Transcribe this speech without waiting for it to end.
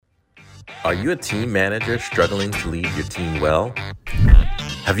Are you a team manager struggling to lead your team well?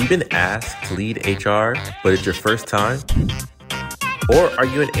 Have you been asked to lead HR, but it's your first time? Or are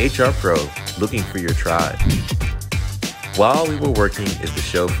you an HR pro looking for your tribe? While We Were Working is the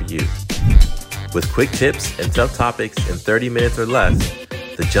show for you. With quick tips and tough topics in 30 minutes or less,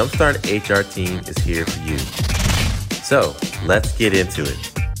 the Jumpstart HR team is here for you. So let's get into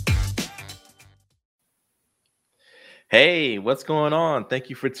it. Hey, what's going on? Thank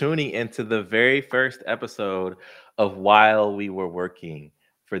you for tuning into the very first episode of While We Were Working.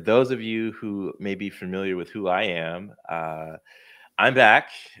 For those of you who may be familiar with who I am, I'm back.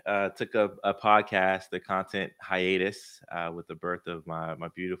 Took a podcast, the content hiatus with the birth of my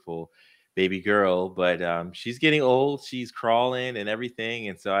beautiful baby girl, but she's getting old. She's crawling and everything.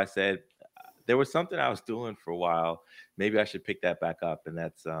 And so I said, there was something I was doing for a while. Maybe I should pick that back up, and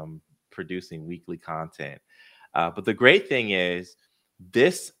that's producing weekly content. But the great thing is,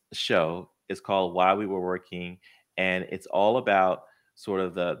 this show is called Why We Were Working, and it's all about sort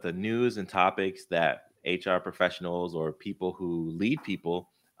of the news and topics that HR professionals or people who lead people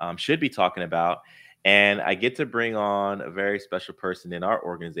should be talking about. And I get to bring on a very special person in our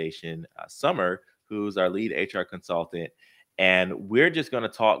organization, Summer, who's our lead HR consultant. And we're just going to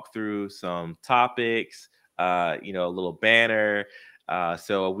talk through some topics, a little banner.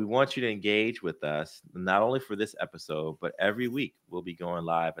 So we want you to engage with us, not only for this episode, but every week we'll be going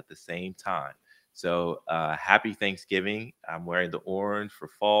live at the same time. So happy Thanksgiving. I'm wearing the orange for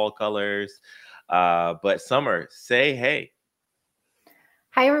fall colors. But Summer, say hey.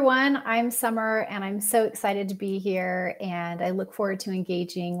 Hi, everyone. I'm Summer, and I'm so excited to be here, and I look forward to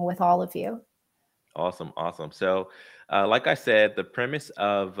engaging with all of you. Awesome. So like I said, the premise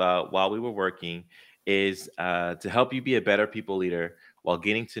of While We Were Working is to help you be a better people leader while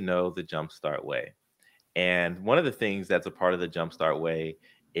getting to know the Jumpstart Way. And one of the things that's a part of the Jumpstart Way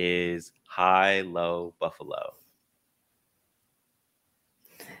is High Low Buffalo.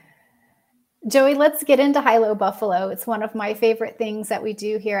 Joey, let's get into High Low Buffalo. It's one of my favorite things that we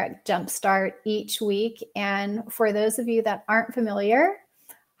do here at Jumpstart each week. And for those of you that aren't familiar,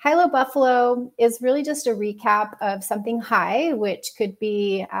 High Low Buffalo is really just a recap of something high, which could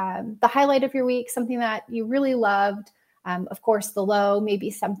be the highlight of your week, something that you really loved. Of course, the low may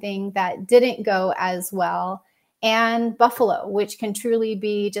be something that didn't go as well. And buffalo, which can truly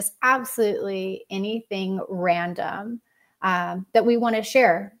be just absolutely anything random that we want to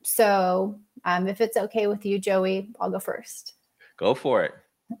share. So if it's okay with you, Joey, I'll go first. Go for it.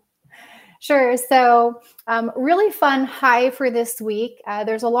 Sure. So really fun high for this week.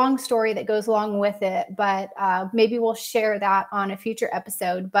 There's a long story that goes along with it, but maybe we'll share that on a future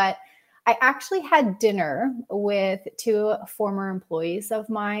episode. But I actually had dinner with two former employees of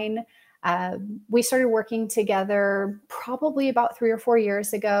mine. We started working together probably about 3 or 4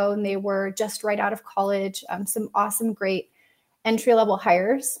 years ago, and they were just right out of college, some awesome, great entry-level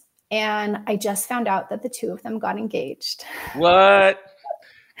hires. And I just found out that the two of them got engaged. What?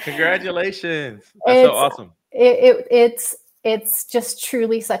 Congratulations. That's so awesome. It's just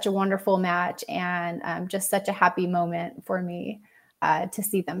truly such a wonderful match, and just such a happy moment for me to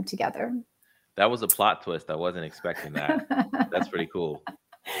see them together. That was a plot twist. I wasn't expecting that. That's pretty cool.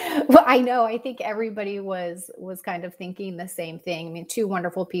 Well, I know. I think everybody was kind of thinking the same thing. I mean, two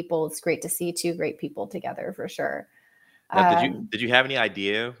wonderful people. It's great to see two great people together for sure. Now, did you have any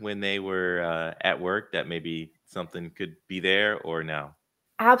idea when they were at work that maybe something could be there, or no?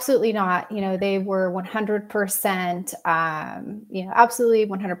 Absolutely not. They were 100%, absolutely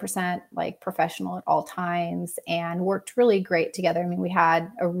 100% like professional at all times and worked really great together. I mean, we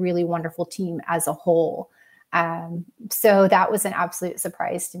had a really wonderful team as a whole. So that was an absolute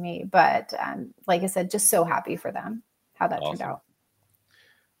surprise to me. But like I said, just so happy for them, how that turned out.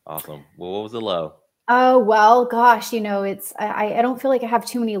 Awesome. Well, what was the low? Oh, well, gosh, I don't feel like I have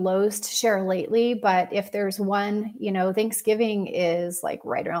too many lows to share lately, but if there's one, Thanksgiving is like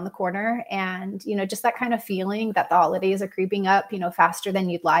right around the corner, and, just that kind of feeling that the holidays are creeping up, faster than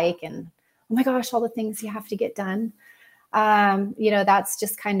you'd like. And oh my gosh, all the things you have to get done. That's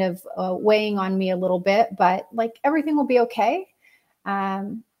just kind of weighing on me a little bit, but like everything will be okay.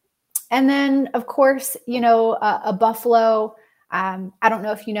 And then of course, a buffalo. I don't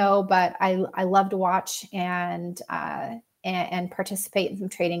know if you know, but I love to watch and participate in some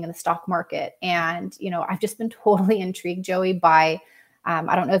trading in the stock market. And, I've just been totally intrigued, Joey, by,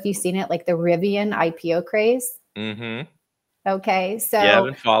 I don't know if you've seen it, like the Rivian IPO craze. Mm-hmm. Okay. So yeah, I've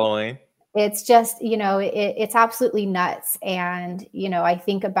been following. It's just, it's absolutely nuts. And, I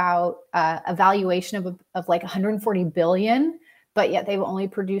think about a valuation of like 140 billion but yet they've only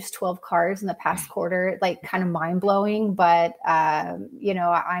produced 12 cars in the past quarter. Like, kind of mind blowing, but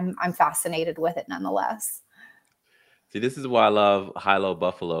I'm fascinated with it nonetheless. See, this is why I love High Low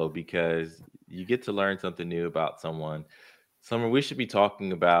Buffalo, because you get to learn something new about someone. Summer, we should be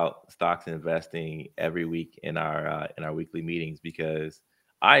talking about stocks and investing every week in our weekly meetings, because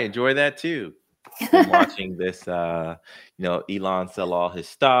I enjoy that too. Been watching this, Elon sell all his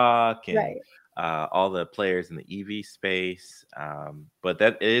stock, and Right. all the players in the EV space. But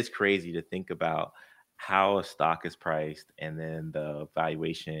that it is crazy to think about how a stock is priced, and then the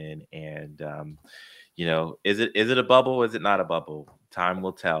valuation, and is it a bubble? Is it not a bubble? Time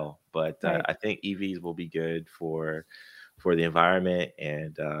will tell. But Right. I think EVs will be good for the environment,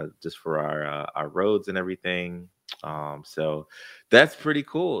 and just for our roads and everything. So that's pretty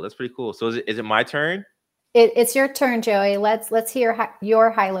cool. That's pretty cool. So is it my turn? It's your turn, Joey. Let's hear your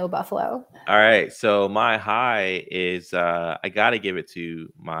high low buffalo. All right. So my high is I got to give it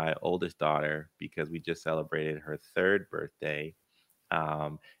to my oldest daughter, because we just celebrated her third birthday.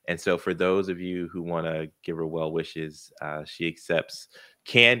 And so for those of you who want to give her well wishes, she accepts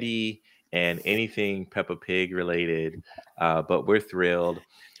candy and anything Peppa Pig related. But we're thrilled.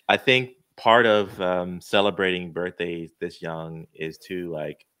 I think part of celebrating birthdays this young is to,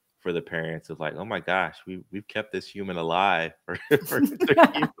 like, for the parents of, like, oh my gosh, we've kept this human alive for, for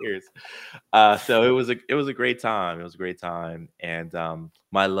 13 years. So it was a great time. It was a great time. And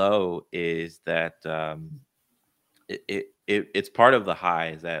my low is that it's part of the high,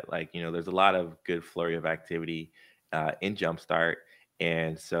 is that, like, there's a lot of good flurry of activity in Jumpstart.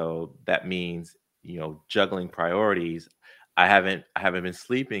 And so that means, juggling priorities. I haven't been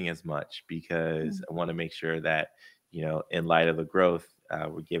sleeping as much, because Mm. I want to make sure that, in light of the growth,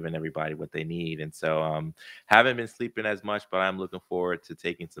 we're giving everybody what they need. And so haven't been sleeping as much, but I'm looking forward to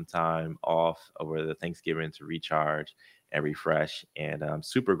taking some time off over the Thanksgiving to recharge and refresh. And I'm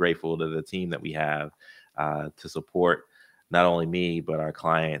super grateful to the team that we have to support not only me but our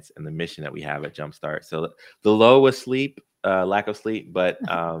clients and the mission that we have at Jumpstart. So the low was sleep, lack of sleep, but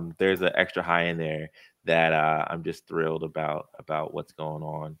there's an extra high in there that I'm just thrilled about what's going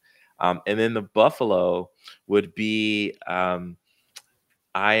on. And then the buffalo would be,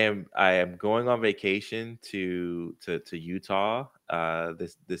 I am going on vacation to Utah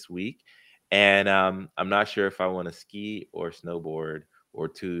this week, and I'm not sure if I want to ski or snowboard or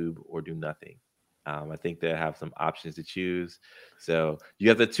tube or do nothing. I think they have some options to choose, so you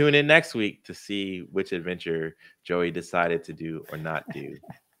have to tune in next week to see which adventure Joey decided to do or not do.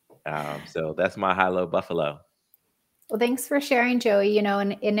 So that's my high low buffalo. Well, thanks for sharing, Joey.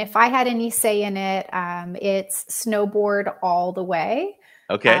 And if I had any say in it, it's snowboard all the way.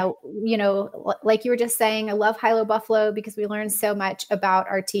 Okay. Like you were just saying, I love Hilo Buffalo because we learned so much about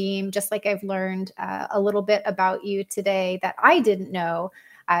our team, just like I've learned a little bit about you today that I didn't know.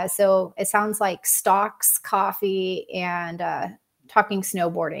 So it sounds like stocks, coffee, and talking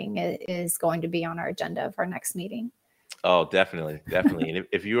snowboarding is going to be on our agenda of our next meeting. Oh, definitely, definitely. And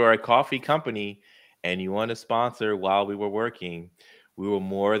if you are a coffee company and you want to sponsor while we were working, we will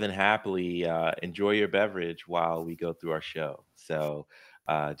more than happily enjoy your beverage while we go through our show. So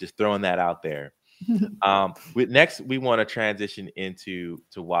just throwing that out there. Next, we want to transition into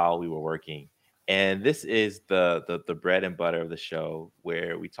while we were working, and this is the bread and butter of the show,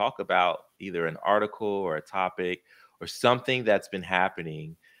 where we talk about either an article or a topic or something that's been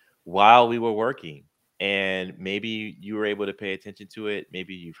happening while we were working, and maybe you were able to pay attention to it,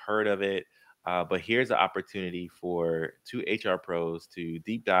 maybe you've heard of it. But here's an opportunity for two HR pros to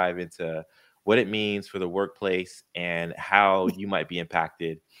deep dive into what it means for the workplace and how you might be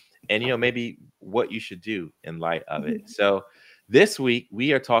impacted, and maybe what you should do in light of it. So this week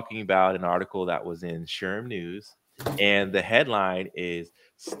we are talking about an article that was in SHRM News, and the headline is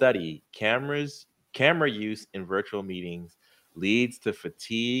 "Study Camera Use in Virtual Meetings Leads to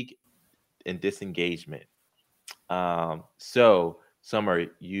Fatigue and Disengagement." So Summer,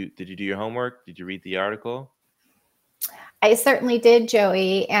 did you do your homework? Did you read the article? I certainly did,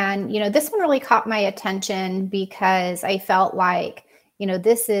 Joey. And, this one really caught my attention because I felt like,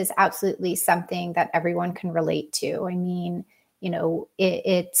 this is absolutely something that everyone can relate to. I mean,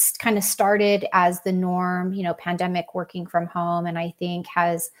 it's kind of started as the norm, pandemic working from home, and I think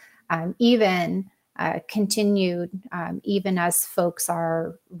has even continued even as folks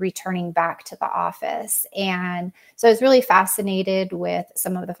are returning back to the office. And so I was really fascinated with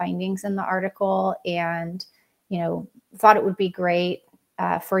some of the findings in the article, and thought it would be great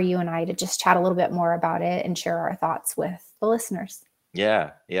for you and I to just chat a little bit more about it and share our thoughts with the listeners.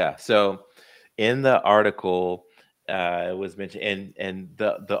 Yeah, yeah. So in the article, it was mentioned, and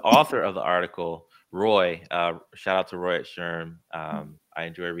the author of the article Roy. Shout out to Roy at Sherm. I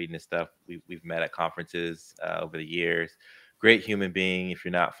enjoy reading his stuff. We've met at conferences over the years. Great human being. If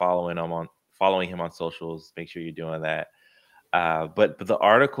you're not following him on socials, make sure you're doing that. But the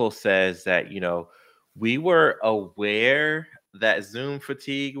article says that we were aware that Zoom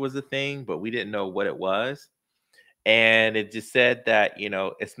fatigue was a thing, but we didn't know what it was. And it just said that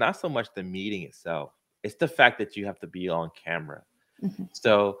it's not so much the meeting itself; it's the fact that you have to be on camera. Mhm.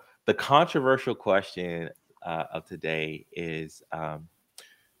 So the controversial question of today is: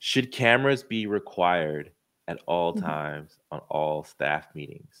 should cameras be required at all Mhm. times on all staff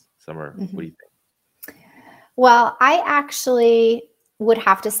meetings? Summer, what Mhm. do you think? Well, I actually would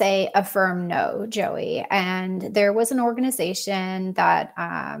have to say a firm no, Joey. And there was an organization that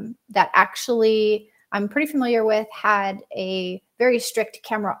actually I'm pretty familiar with had a very strict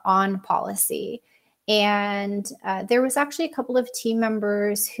camera on policy. And there was actually a couple of team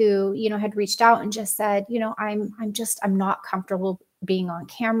members who, had reached out and just said, I'm not comfortable being on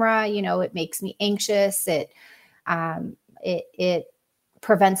camera. It makes me anxious. It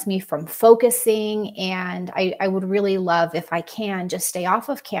prevents me from focusing. And I would really love, if I can, just stay off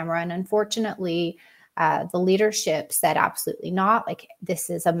of camera. And unfortunately, the leadership said absolutely not. Like, this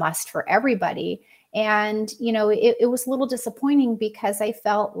is a must for everybody. And, it was a little disappointing because I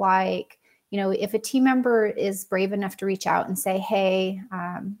felt like, if a team member is brave enough to reach out and say, hey,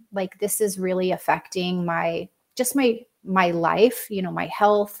 like, this is really affecting my life, my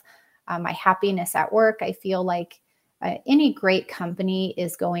health, my happiness at work. I feel like any great company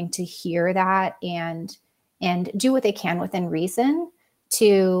is going to hear that and do what they can within reason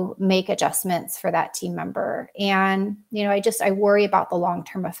to make adjustments for that team member. And I worry about the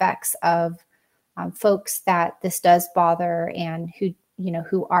long-term effects of folks that this does bother and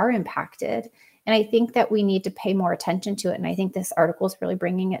who are impacted. And I think that we need to pay more attention to it. And I think this article is really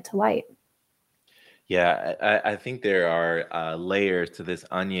bringing it to light. Yeah, I think there are layers to this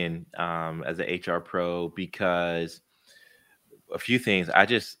onion as an HR pro, because a few things.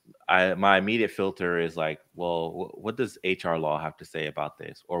 My immediate filter is like, well, what does HR law have to say about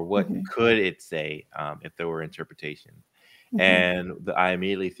this, or what Hmm. could it say if there were interpretation? Hmm. And I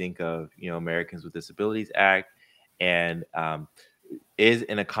immediately think of Americans with Disabilities Act, and is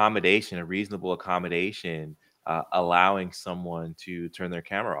an accommodation, a reasonable accommodation, allowing someone to turn their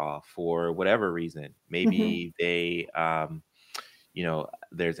camera off for whatever reason. Hmm. Maybe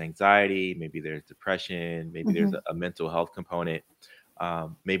there's anxiety, maybe there's depression, maybe there's Hmm. a mental health component.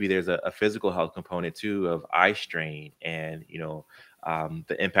 Maybe there's a physical health component too, of eye strain and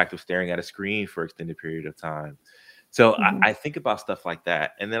the impact of staring at a screen for extended period of time. So Hmm. I think about stuff like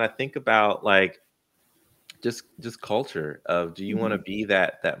that, and then I think about like just culture of, do you want to Hmm. be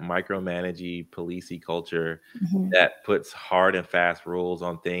that micromanagey, policey culture Hmm. that puts hard and fast rules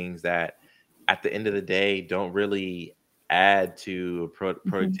on things that at the end of the day don't really add to Hmm.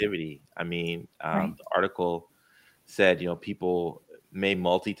 productivity? I mean, Right. the article said people may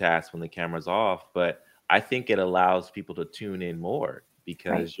multitask when the camera's off, but I think it allows people to tune in more Right.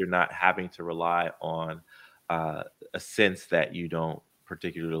 because you're not having to rely on a sense that you don't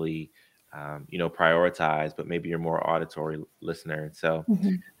particularly prioritize, but maybe you're more auditory listener. And so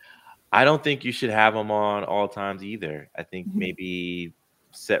Hmm. I don't think you should have them on all times either. I think Hmm. maybe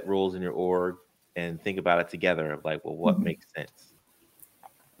set rules in your org and think about it together of like, well, what Hmm. makes sense?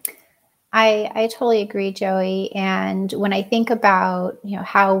 I totally agree, Joey. And when I think about,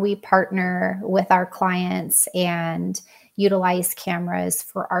 how we partner with our clients and utilize cameras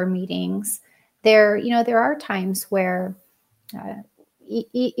for our meetings, there are times where uh,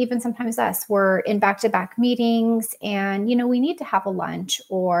 even sometimes us, we're in back-to-back meetings and, we need to have a lunch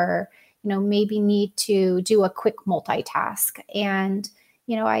or, maybe need to do a quick multitask. And,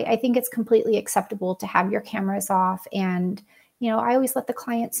 I think it's completely acceptable to have your cameras off. And, I always let the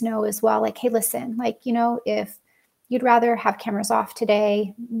clients know as well, like, hey, listen, like, if you'd rather have cameras off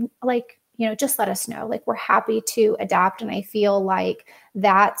today, like, just let us know. Like, we're happy to adapt. And I feel like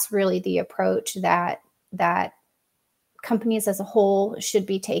that's really the approach that companies as a whole should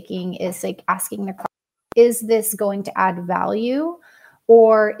be taking, is like asking the client, is this going to add value,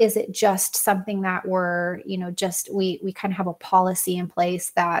 or is it just something that we're just we kind of have a policy in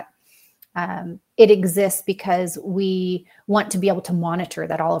place that it exists because we want to be able to monitor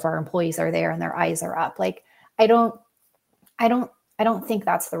that all of our employees are there and their eyes are up. Like, i don't i don't I don't think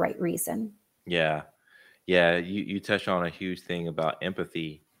that's the right reason. Yeah. Yeah, you touched on a huge thing about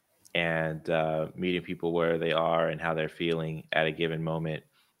empathy and meeting people where they are and how they're feeling at a given moment.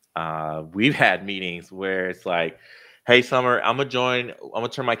 We've had meetings where it's like, "Hey, Summer, I'm gonna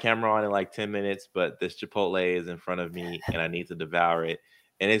turn my camera on in like 10 minutes, but this Chipotle is in front of me and I need to devour it."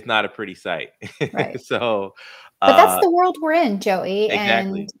 and it's not a pretty sight. Right. So, But that's uh, the world we're in, Joey,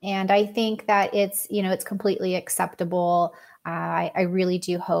 exactly. and I think that it's, you know, it's completely acceptable. I really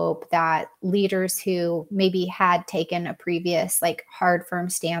do hope that leaders who maybe had taken a previous like hard firm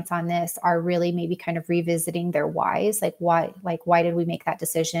stance on this are really maybe kind of revisiting their whys, like why did we make that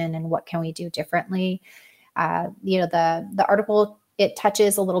decision and what can we do differently. You know, the article, it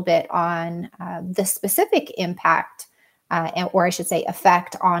touches a little bit on the specific impact, or I should say,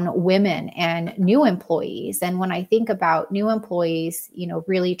 effect on women and new employees. And when I think about new employees, you know,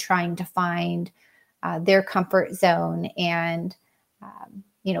 really trying to find their comfort zone and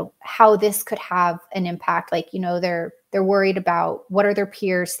you know how this could have an impact, like, you know, they're worried about what are their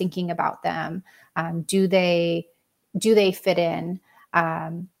peers thinking about them. Do they fit in?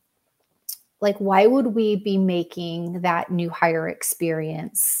 um, like, why would we be making that new hire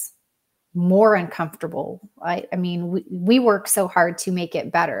experience more uncomfortable? I mean, we work so hard to make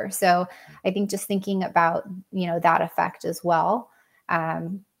it better. So I think just thinking about, you know, that effect as well,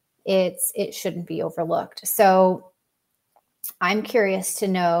 um, it shouldn't be overlooked. So I'm curious to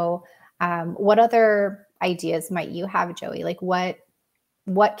know, what other ideas might you have, Joey? Like, what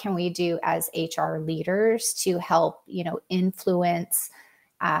can we do as HR leaders to help, you know, influence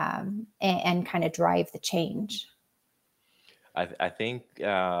and kind of drive the change? I think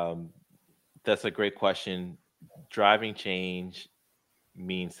that's a great question. Driving change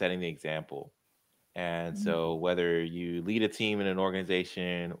means setting the example. And Mhm. so, whether you lead a team in an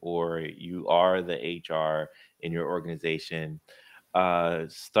organization or you are the HR in your organization,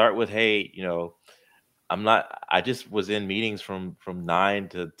 start with, hey, I just was in meetings from 9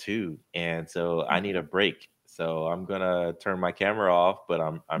 to 2, and so I need a break. So I'm gonna turn my camera off, but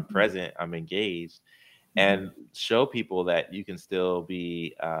I'm Mhm. present, I'm engaged, Mhm. and show people that you can still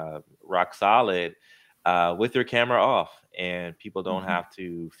be rock solid with your camera off, and people don't Mhm. have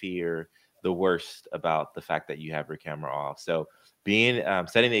to fear the worst about the fact that you have your camera off. So being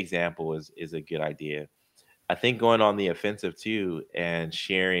setting the example is a good idea. I think going on the offensive too and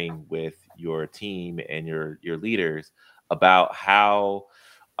sharing with your team and your leaders about how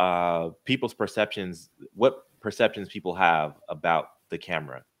people's perceptions, what perceptions people have about the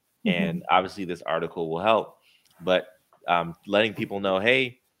camera. And Mhm. obviously, this article will help, but letting people know,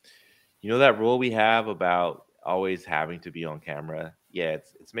 hey, you know that rule we have about always having to be on camera? Yeah,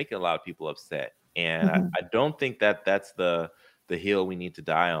 it's making a lot of people upset, and Mhm. I don't think that that's the hill we need to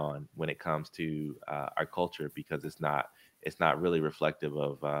die on when it comes to our culture, because it's not really reflective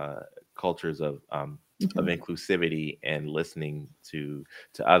of cultures of Mhm. inclusivity and listening to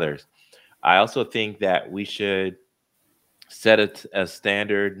others. I also think that we should set a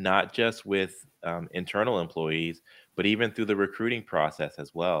standard not just with internal employees, but even through the recruiting process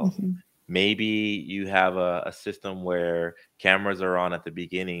as well. Mhm. Maybe you have a system where cameras are on at the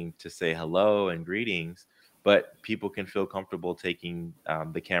beginning to say hello and greetings, but people can feel comfortable taking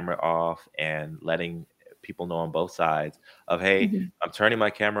the camera off and letting people know on both sides of, hey, Mhm. I'm turning my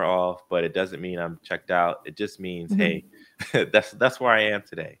camera off, but it doesn't mean I'm checked out. It just means, hey, Mhm. that's where I am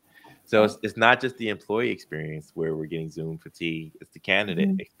today. So Right. it's not just the employee experience where we're getting Zoom fatigue; it's the candidate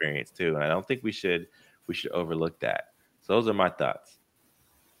Mhm. experience too. And I don't think we should overlook that. So those are my thoughts.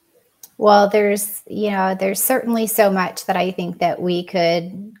 Well, there's, you know, there's certainly so much that I think that we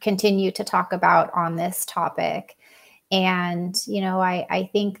could continue to talk about on this topic. And, you know, I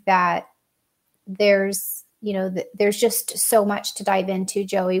think that there's, you know, there's just so much to dive into,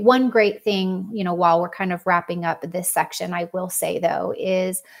 Joey. One great thing, you know, while we're kind of wrapping up this section, I will say though,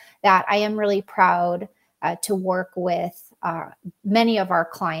 is that I am really proud to work with many of our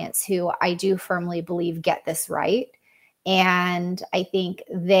clients who I do firmly believe get this right. And I think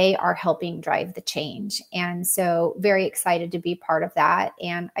they are helping drive the change. And so, very excited to be part of that.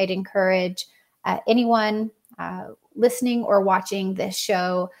 And I'd encourage anyone listening or watching this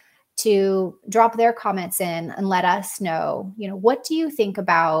show to drop their comments in and let us know, you know, what do you think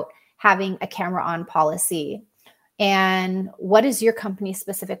about having a camera on policy? And what is your company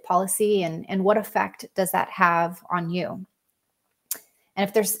specific policy, and what effect does that have on you? And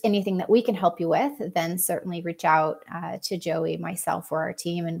if there's anything that we can help you with, then certainly reach out to Joey, myself, or our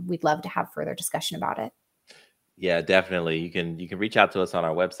team, and we'd love to have further discussion about it. Yeah, definitely. You can reach out to us on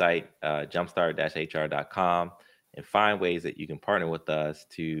our website, jumpstart-hr.com, and find ways that you can partner with us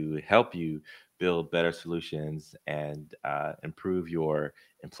to help you build better solutions and improve your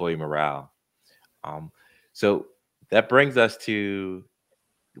employee morale. Um, so that brings us to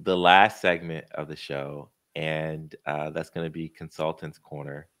the last segment of the show, and that's going to be Consultants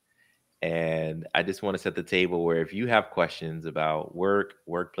Corner. And I just want to set the table where if you have questions about work,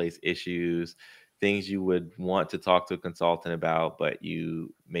 workplace issues, things you would want to talk to a consultant about, but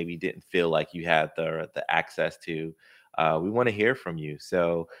you maybe didn't feel like you had the access to, we want to hear from you.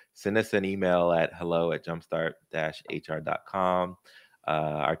 So send us an email at hello@jumpstart-hr.com.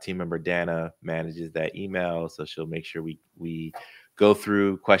 Our team member Dana manages that email, so she'll make sure we go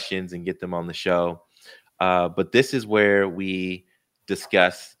through questions and get them on the show. But this is where we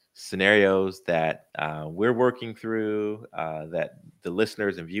discuss scenarios that we're working through, that the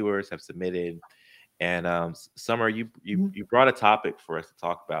listeners and viewers have submitted. And Summer, you brought a topic for us to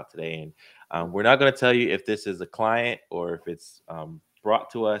talk about today, and we're not going to tell you if this is a client or if it's brought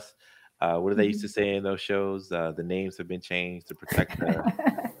to us. What do they used to say in those shows? The names have been changed to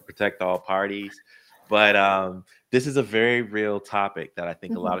protect all parties. But this is a very real topic that I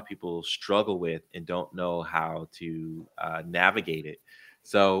think a lot of people struggle with and don't know how to navigate it.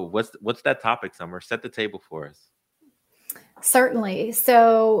 So what's that topic, Summer? Set the table for us. Certainly.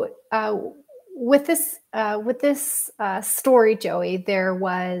 So with this story, Joey, there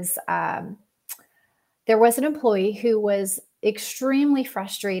was an employee who was extremely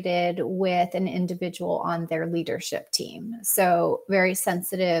frustrated with an individual on their leadership team. So very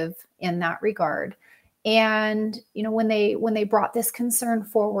sensitive in that regard. And, when they brought this concern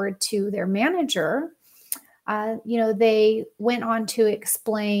forward to their manager, they went on to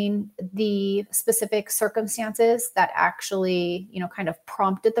explain the specific circumstances that actually, kind of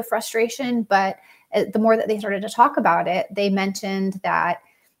prompted the frustration. But the more that they started to talk about it, they mentioned that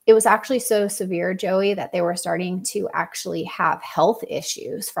it was actually so severe, Joey, that they were starting to actually have health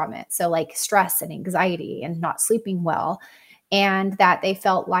issues from it. So like stress and anxiety and not sleeping well, and that they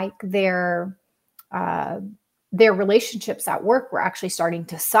felt like their relationships at work were actually starting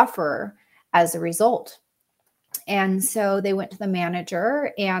to suffer as a result. And so they went to the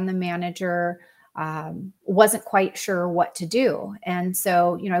manager, and the manager wasn't quite sure what to do. And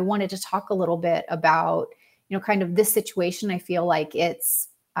so, I wanted to talk a little bit about, kind of this situation. I feel like it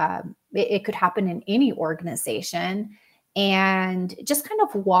could happen in any organization, and just kind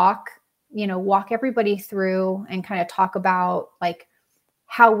of walk everybody through and kind of talk about like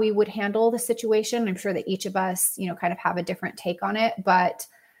how we would handle the situation. I'm sure that each of us, kind of have a different take on it, but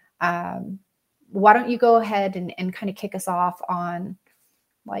why don't you go ahead and kind of kick us off on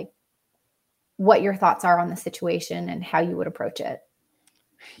like what your thoughts are on the situation and how you would approach it?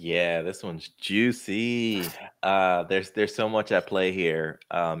 Yeah, this one's juicy. There's so much at play here,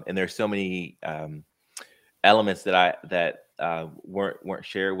 and there's so many elements that weren't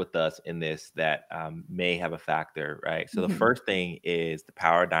shared with us in this that may have a factor, right? So the first thing is the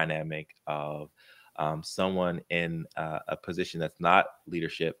power dynamic of someone in a position that's not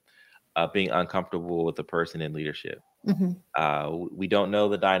leadership being uncomfortable with the person in leadership. We don't know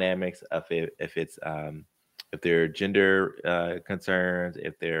the dynamics of it, if there are gender concerns,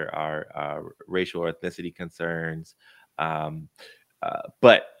 if there are racial or ethnicity concerns,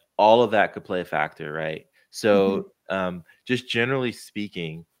 but all of that could play a factor, right? So just generally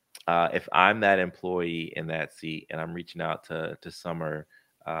speaking, if I'm that employee in that seat and I'm reaching out to Summer,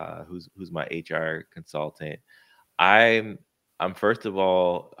 who's my HR consultant, I'm first of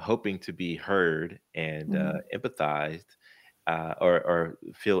all hoping to be heard and empathized, or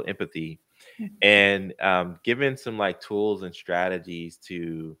feel empathy, and given some like tools and strategies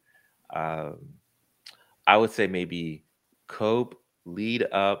to, I would say maybe cope, lead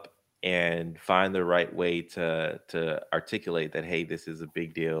up, and find the right way to articulate that, hey, this is a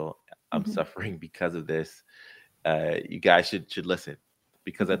big deal. I'm suffering because of this. You guys should listen,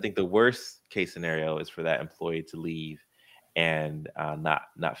 because I think the worst case scenario is for that employee to leave and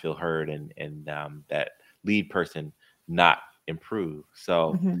not feel heard, and that lead person not improve.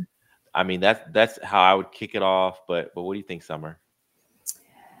 So I mean, that's how I would kick it off. But what do you think, Summer?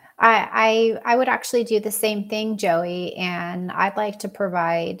 I would actually do the same thing, Joey, and I'd like to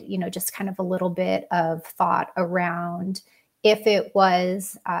provide, just kind of a little bit of thought around if it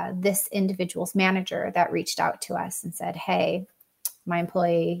was this individual's manager that reached out to us and said, "Hey, my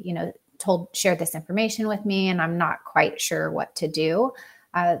employee, shared this information with me, and I'm not quite sure what to do."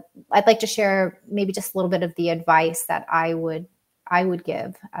 I'd like to share maybe just a little bit of the advice that I would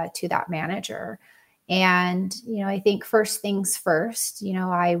give to that manager. And, I think first things first,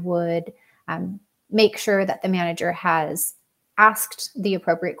 I would make sure that the manager has asked the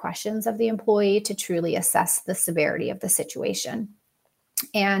appropriate questions of the employee to truly assess the severity of the situation.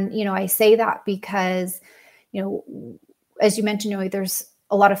 And, I say that because, as you mentioned, there's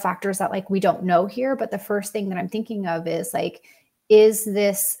a lot of factors that like we don't know here, but the first thing that I'm thinking of is like, is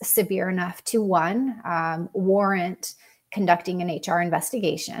this severe enough to warrant conducting an HR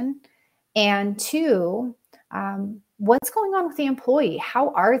investigation? And two, what's going on with the employee? How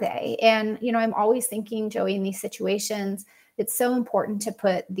are they? And, I'm always thinking, Joey, in these situations, it's so important to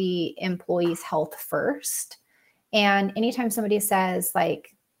put the employee's health first. And anytime somebody says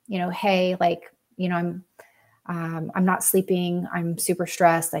like, hey, like, I'm not sleeping, I'm super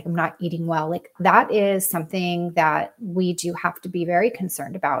stressed, like I'm not eating well, like that is something that we do have to be very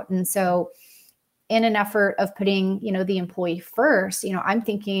concerned about. And so in an effort of putting, the employee first, I'm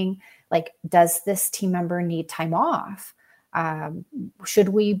thinking like, does this team member need time off? Should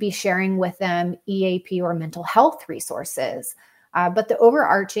we be sharing with them EAP or mental health resources? But the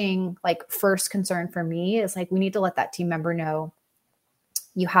overarching like first concern for me is like, we need to let that team member know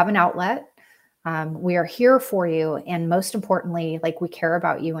you have an outlet. We are here for you. And most importantly, like we care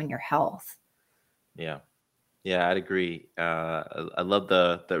about you and your health. Yeah. Yeah, I'd agree. I love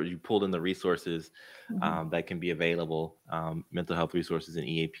that you pulled in the resources that can be available, mental health resources and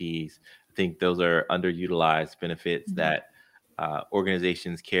EAPs. I think those are underutilized benefits that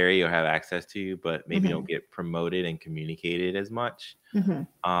organizations carry or have access to, but maybe don't get promoted and communicated as much.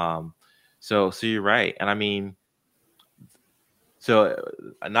 So you're right. And I mean, so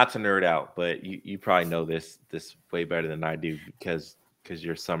not to nerd out, but you probably know this way better than I do because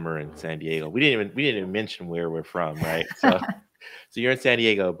you're summer in San Diego. We didn't even mention where we're from, right? So you're in San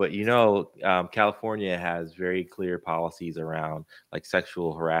Diego, but California has very clear policies around like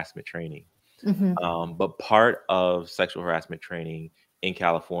sexual harassment training. But part of sexual harassment training in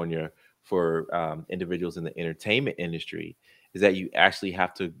California for individuals in the entertainment industry is that you actually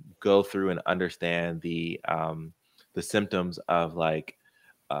have to go through and understand the symptoms of like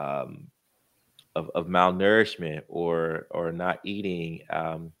of malnourishment or not eating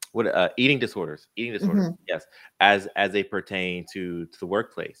eating disorders yes, as they pertain to the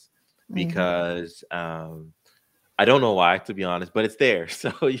workplace, because I don't know why, to be honest, but it's there.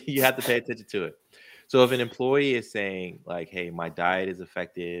 So you have to pay attention to it. So if an employee is saying like, hey, my diet is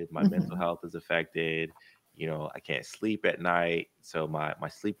affected, my mental health is affected, I can't sleep at night, so my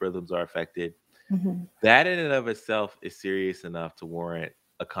sleep rhythms are affected, that in and of itself is serious enough to warrant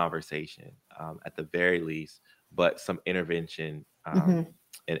a conversation, at the very least, but some intervention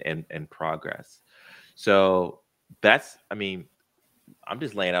and progress. So I mean, I'm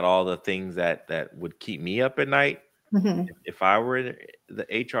just laying out all the things that would keep me up at night if I were the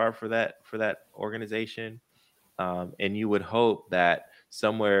HR for that organization. And you would hope that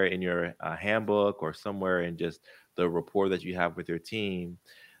somewhere in your handbook or somewhere in just the rapport that you have with your team,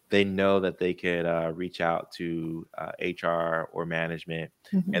 they know that they could reach out to HR or management,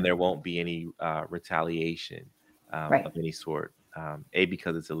 and there won't be any retaliation of any sort. A,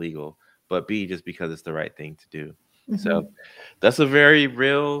 because it's illegal, but B, just because it's the right thing to do. So that's a very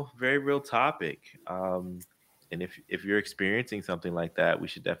real topic. And if you're experiencing something like that, we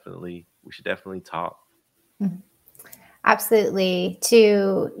should definitely talk. Absolutely.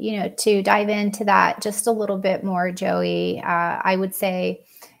 To dive into that just a little bit more, Joey, I would say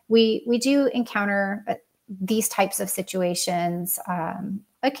we do encounter these types of situations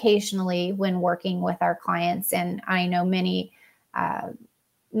occasionally when working with our clients. And I know many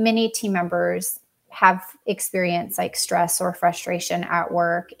team members have experienced like stress or frustration at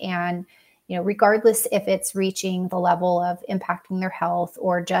work. And, regardless if it's reaching the level of impacting their health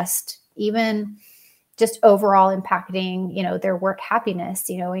or just overall impacting, their work happiness,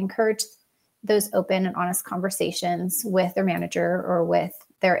 encourage those open and honest conversations with their manager or with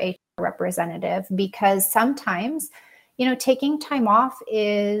their HR representative, because sometimes, taking time off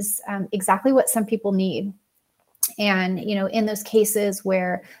is exactly what some people need. And, in those cases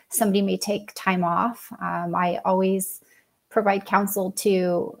where somebody may take time off, I always provide counsel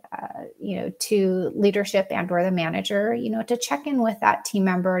to leadership and or the manager, to check in with that team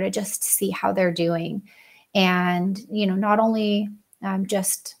member to just see how they're doing. And, not only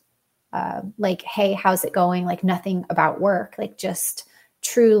just like, hey, how's it going? Like nothing about work, like just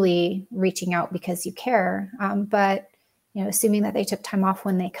truly reaching out because you care. But, assuming that they took time off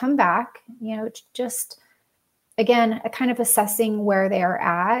when they come back, just again, a kind of assessing where they are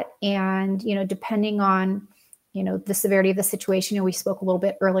at and, depending on, the severity of the situation. We spoke a little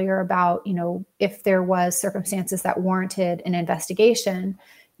bit earlier about, if there was circumstances that warranted an investigation,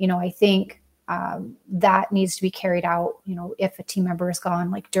 I think that needs to be carried out, if a team member is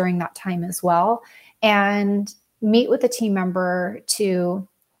gone, like during that time as well, and meet with the team member to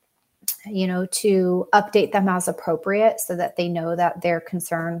update them as appropriate so that they know that their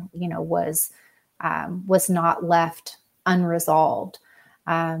concern, was not left unresolved.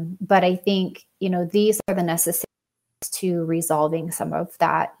 But I think, these are the necessaries to resolving some of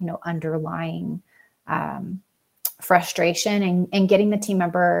that, underlying frustration and getting the team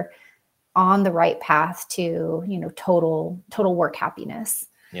member on the right path to, total work happiness.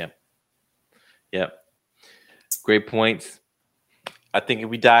 Yep. Great points. I think if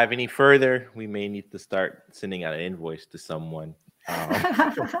we dive any further, we may need to start sending out an invoice to someone.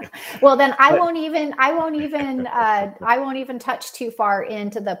 Well, then I won't even touch too far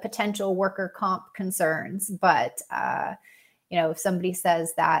into the potential worker comp concerns. But if somebody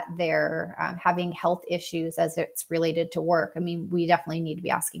says that they're having health issues as it's related to work, I mean, we definitely need to be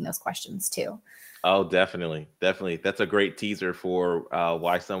asking those questions too. Oh, definitely. That's a great teaser for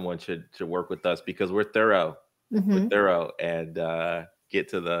why someone should work with us, because we're thorough. Mm-hmm. We're thorough and get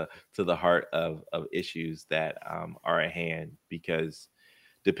to the heart of issues that are at hand. Because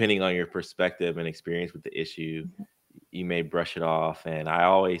depending on your perspective and experience with the issue, you may brush it off. And I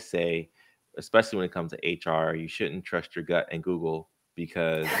always say, especially when it comes to HR, you shouldn't trust your gut and Google,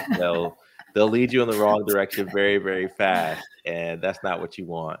 because they'll lead you in the wrong direction very, very fast, and that's not what you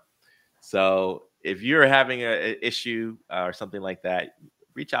want. So if you're having an issue or something like that,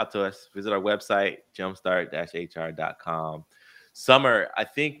 reach out to us. Visit our website, jumpstart-hr.com. Summer, I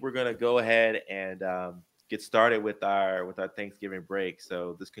think we're going to go ahead and get started with our Thanksgiving break.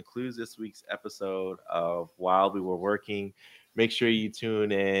 So this concludes this week's episode of While We Were Working. Make sure you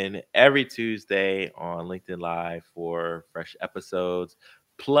tune in every Tuesday on LinkedIn Live for fresh episodes.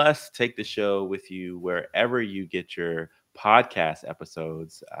 Plus, take the show with you wherever you get your podcast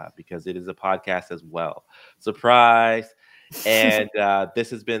episodes, because it is a podcast as well. Surprise. And this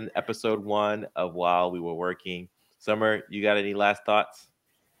has been episode 1 of While We Were Working. Summer, you got any last thoughts?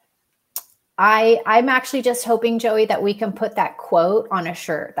 I'm actually just hoping, Joey, that we can put that quote on a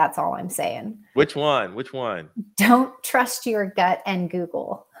shirt. That's all I'm saying. Which one? Don't trust your gut and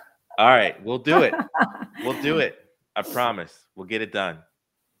Google. All right, we'll do it. I promise. We'll get it done.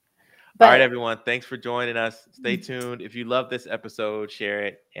 All right, everyone. Thanks for joining us. Stay tuned. If you love this episode, share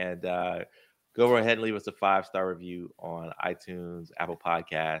it, and go ahead and leave us a 5-star review on iTunes, Apple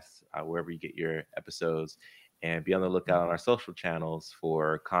Podcasts, wherever you get your episodes. And be on the lookout on our social channels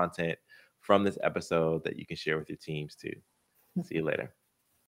for content from this episode that you can share with your teams too. See you later.